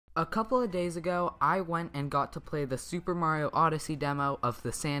A couple of days ago, I went and got to play the Super Mario Odyssey demo of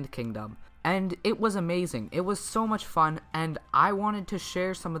the Sand Kingdom, and it was amazing. It was so much fun, and I wanted to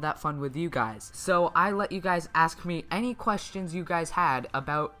share some of that fun with you guys. So I let you guys ask me any questions you guys had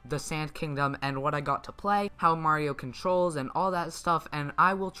about the Sand Kingdom and what I got to play, how Mario controls, and all that stuff, and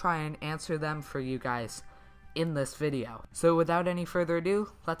I will try and answer them for you guys in this video. So without any further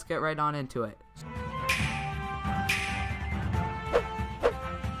ado, let's get right on into it.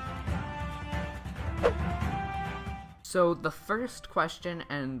 So the first question,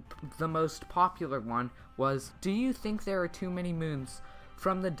 and the most popular one, was, do you think there are too many moons?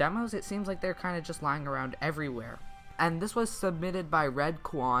 From the demos, it seems like they're kind of just lying around everywhere. And this was submitted by Red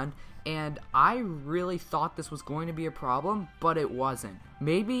Quan, and I really thought this was going to be a problem, but it wasn't.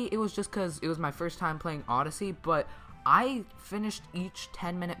 Maybe it was just because it was my first time playing Odyssey, but I finished each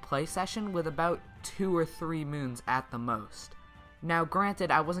 10-minute play session with about 2 or 3 moons at the most. Now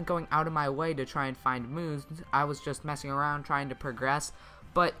granted, I wasn't going out of my way to try and find moons, I was just messing around trying to progress,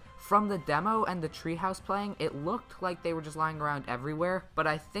 but from the demo and the treehouse playing, it looked like they were just lying around everywhere, but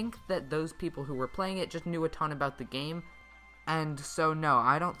I think that those people who were playing it just knew a ton about the game, and so no,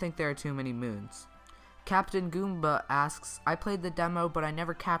 I don't think there are too many moons. Captain Goomba asks, I played the demo but I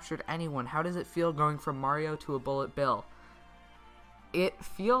never captured anyone, how does it feel going from Mario to a Bullet Bill? It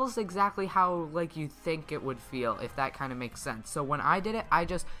feels exactly how like you think it would feel, if that kind of makes sense. So when I did it, I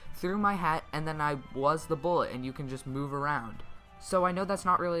just threw my hat and then I was the bullet and you can just move around. So I know that's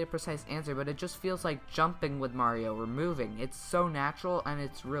not really a precise answer, but it just feels like jumping with Mario or moving. It's so natural and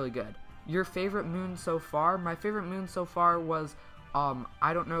it's really good. Your favorite moon so far? My favorite moon so far was,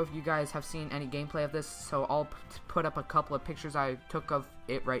 I don't know if you guys have seen any gameplay of this, so I'll put up a couple of pictures I took of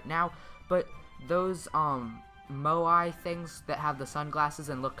it right now, but those, Moai things that have the sunglasses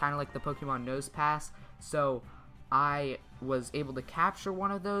and look kind of like the Pokemon Nose Pass, so I was able to capture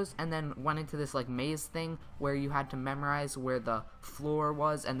one of those and then went into this like maze thing where you had to memorize where the floor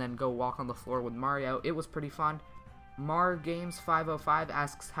was and then go walk on the floor with Mario. It was pretty fun. Mar Games 505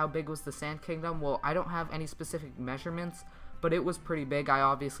 asks, how big was the Sand Kingdom? Well, I don't have any specific measurements, but it was pretty big. I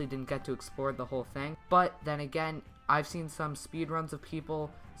obviously didn't get to explore the whole thing, but then again, I've seen some speedruns of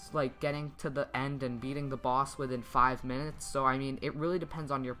people like getting to the end and beating the boss within 5 minutes, so I mean, it really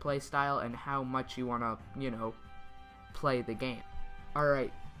depends on your play style and how much you want to, you know, play the game.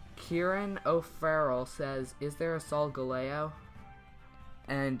 Alright, Kieran O'Farrell says, is there a Solgaleo?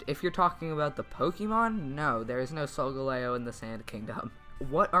 And if you're talking about the Pokemon, no, there is no Solgaleo in the Sand Kingdom.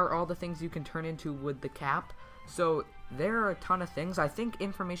 What are all the things you can turn into with the cap? So there are a ton of things. I think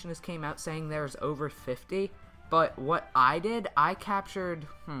information has came out saying there's over 50. But what I did, I captured,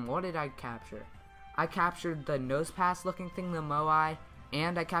 what did I capture? I captured the Nose Pass looking thing, the Moai,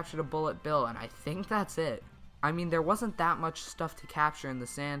 and I captured a Bullet Bill, and I think that's it. I mean, there wasn't that much stuff to capture in the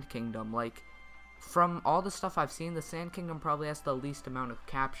Sand Kingdom. Like, from all the stuff I've seen, the Sand Kingdom probably has the least amount of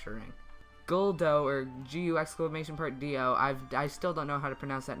capturing. Guldo, or GU exclamation part DO, I still don't know how to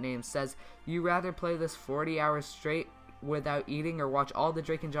pronounce that name, says, you rather play this 40 hours straight without eating or watch all the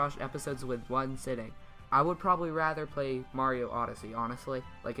Drake and Josh episodes with one sitting? I would probably rather play Mario Odyssey, honestly.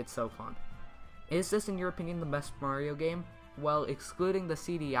 Like, it's so fun. Is this, in your opinion, the best Mario game? Well, excluding the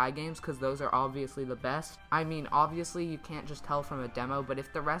CDI games, because those are obviously the best. I mean, obviously, you can't just tell from a demo, but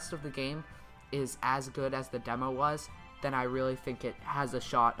if the rest of the game is as good as the demo was, then I really think it has a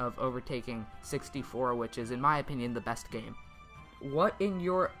shot of overtaking 64, which is, in my opinion, the best game. What, in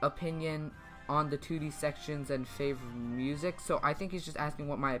your opinion, on the 2D sections and favorite music? So I think he's just asking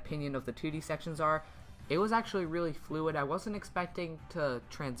what my opinion of the 2D sections are. It was actually really fluid. I wasn't expecting to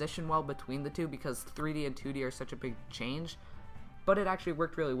transition well between the two because 3D and 2D are such a big change, but it actually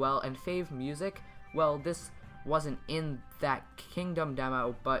worked really well. And fave music, well, this wasn't in that Kingdom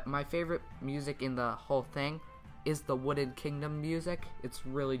demo, but my favorite music in the whole thing is the Wooded Kingdom music. It's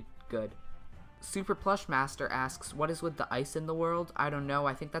really good. Super Plush Master asks, what is with the ice in the world? I don't know.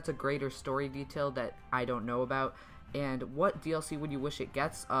 I think that's a greater story detail that I don't know about. And what DLC would you wish it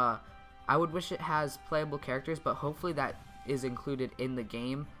gets? I would wish it has playable characters, but hopefully that is included in the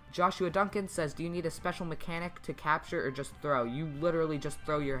game. Joshua Duncan says, do you need a special mechanic to capture or just throw? You literally just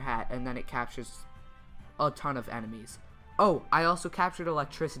throw your hat and then it captures a ton of enemies. Oh, I also captured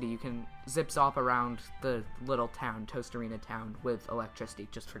electricity. You can zip-zop around the little town, Toast Arena town, with electricity.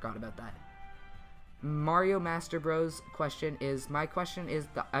 Just forgot about that. Mario Master Bros question is, my question is,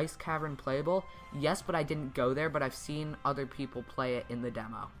 the Ice Cavern playable? Yes, but I didn't go there, but I've seen other people play it in the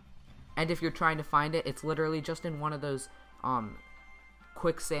demo. And if you're trying to find it, it's literally just in one of those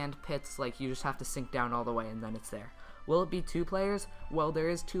quicksand pits, like you just have to sink down all the way and then it's there. Will it be 2 players? Well, there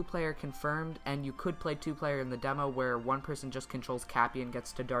is 2-player confirmed, and you could play 2-player in the demo where one person just controls Cappy and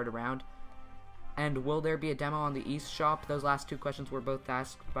gets to dart around. And will there be a demo on the East Shop? Those last 2 questions were both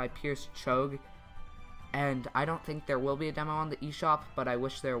asked by Pierce Chog. And I don't think there will be a demo on the eShop, but I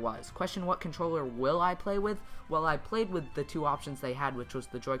wish there was. Question, what controller will I play with? Well, I played with the 2 options they had, which was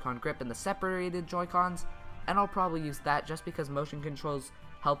the Joy-Con grip and the separated Joy-Cons, and I'll probably use that just because motion controls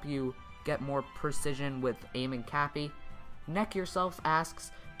help you get more precision with aim and Cappy. Neck Yourself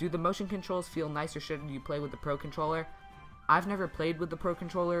asks, do the motion controls feel nice or should you play with the Pro Controller? I've never played with the Pro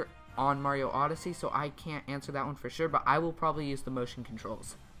Controller on Mario Odyssey, so I can't answer that one for sure, but I will probably use the motion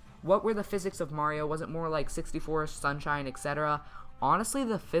controls. What were the physics of Mario? Was it more like 64, Sunshine, etc.? Honestly,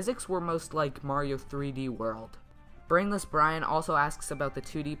 the physics were most like Mario 3D World. Brainless Brian also asks about the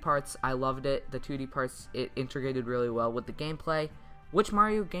 2D parts. I loved it. The 2D parts, it integrated really well with the gameplay. Which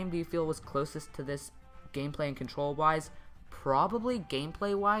Mario game do you feel was closest to this gameplay and control-wise? Probably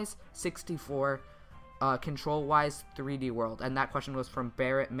gameplay-wise, 64. Control-wise, 3D World. And that question was from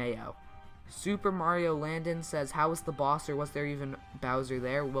Barrett Mayo. Super Mario Landon says, how was the boss, or was there even Bowser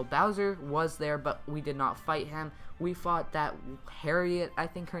there? Well, Bowser was there, but we did not fight him. We fought that Harriet, I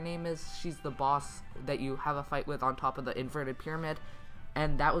think her name is. She's the boss that you have a fight with on top of the inverted pyramid,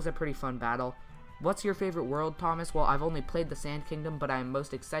 and that was a pretty fun battle. What's your favorite world, Thomas? Well, I've only played the Sand Kingdom, but I'm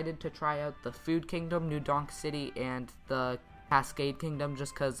most excited to try out the Food Kingdom, New Donk City, and the Cascade Kingdom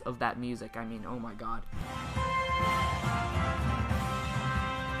just because of that music. I mean, oh my god.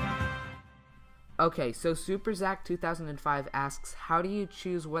 Okay, so SuperZack 2005 asks, how do you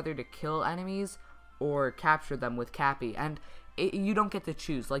choose whether to kill enemies or capture them with Cappy? And you don't get to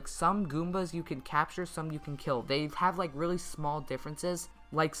choose. Like, some Goombas you can capture, some you can kill. They have, like, really small differences.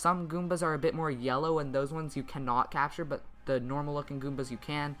 Like, some Goombas are a bit more yellow, and those ones you cannot capture, but the normal-looking Goombas you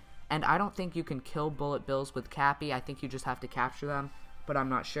can. And I don't think you can kill Bullet Bills with Cappy. I think you just have to capture them, but I'm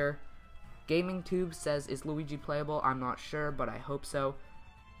not sure. Gaming Tube says, is Luigi playable? I'm not sure, but I hope so.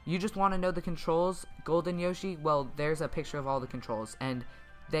 You just want to know the controls, Golden Yoshi? Well, there's a picture of all the controls, and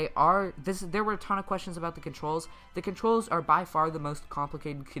there were a ton of questions about the controls. The controls are by far the most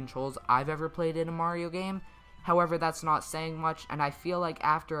complicated controls I've ever played in a Mario game. However, that's not saying much, and I feel like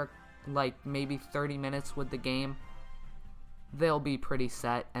after, like, maybe 30 minutes with the game, they'll be pretty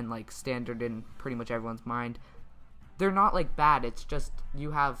set and, like, standard in pretty much everyone's mind. They're not, like, bad, it's just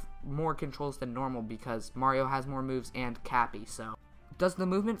you have more controls than normal because Mario has more moves and Cappy, so. Does the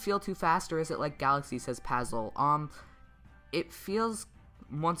movement feel too fast, or is it like Galaxy, says Pazzle? It feels,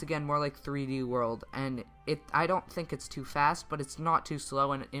 once again, more like 3D World, and I don't think it's too fast, but it's not too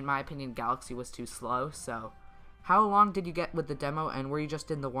slow, and in my opinion, Galaxy was too slow, so. How long did you get with the demo, and were you just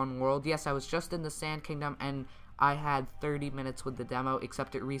in the one world? Yes, I was just in the Sand Kingdom, and I had 30 minutes with the demo,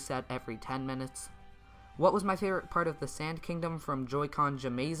 except it reset every 10 minutes. What was my favorite part of the Sand Kingdom from Joy-Con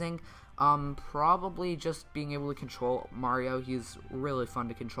Jamazing? Probably just being able to control Mario. He's really fun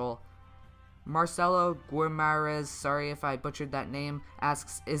to control. Marcelo Guimarães, sorry if I butchered that name,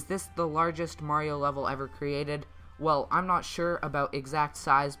 asks, is this the largest Mario level ever created? Well, I'm not sure about exact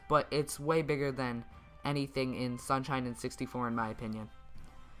size, but it's way bigger than anything in Sunshine and 64 in my opinion.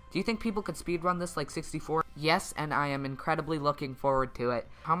 Do you think people could speedrun this like 64? Yes, and I am incredibly looking forward to it.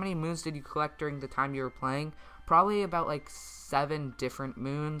 How many moons did you collect during the time you were playing? Probably about like 7 different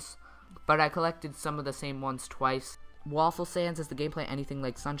moons, but I collected some of the same ones twice. Waffle Sands, is the gameplay anything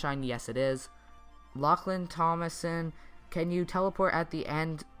like Sunshine? Yes, it is. Lachlan Thomason, can you teleport at the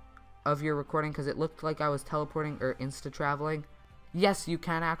end of your recording? Because it looked like I was teleporting or insta-traveling. Yes, you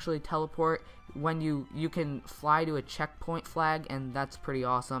can actually teleport when you can fly to a checkpoint flag, and that's pretty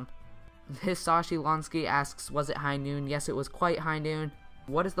awesome. Hisashi Lonsky asks, was it high noon? Yes, it was quite high noon.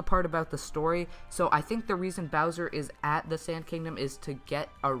 What is the part about the story? So I think the reason Bowser is at the Sand Kingdom is to get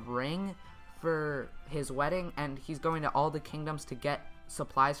a ring for his wedding, and he's going to all the kingdoms to get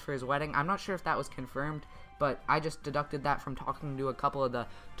supplies for his wedding. I'm not sure if that was confirmed, but I just deducted that from talking to a couple of the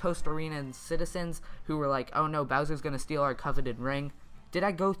Toast Arena citizens who were like, oh no, Bowser's gonna steal our coveted ring. Did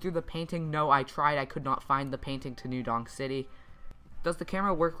I go through the painting? No, I tried. I could not find the painting to New Donk City. Does the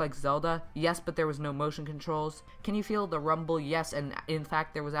camera work like Zelda? Yes, but there was no motion controls. Can you feel the rumble? Yes, and in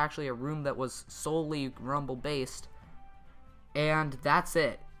fact there was actually a room that was solely rumble based. And that's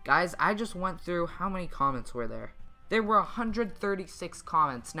it. Guys, I just went through, how many comments were there? There were 136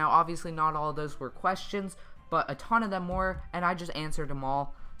 comments. Now obviously not all of those were questions, but a ton of them were, and I just answered them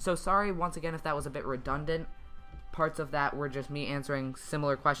all. So sorry once again if that was a bit redundant. Parts of that were just me answering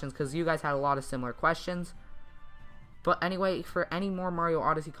similar questions because you guys had a lot of similar questions. But anyway, for any more Mario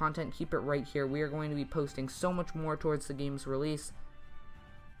Odyssey content, keep it right here. We are going to be posting so much more towards the game's release.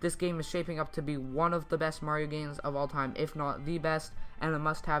 This game is shaping up to be one of the best Mario games of all time, if not the best, and a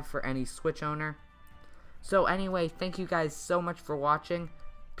must-have for any Switch owner. So anyway, thank you guys so much for watching.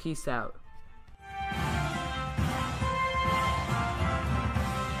 Peace out.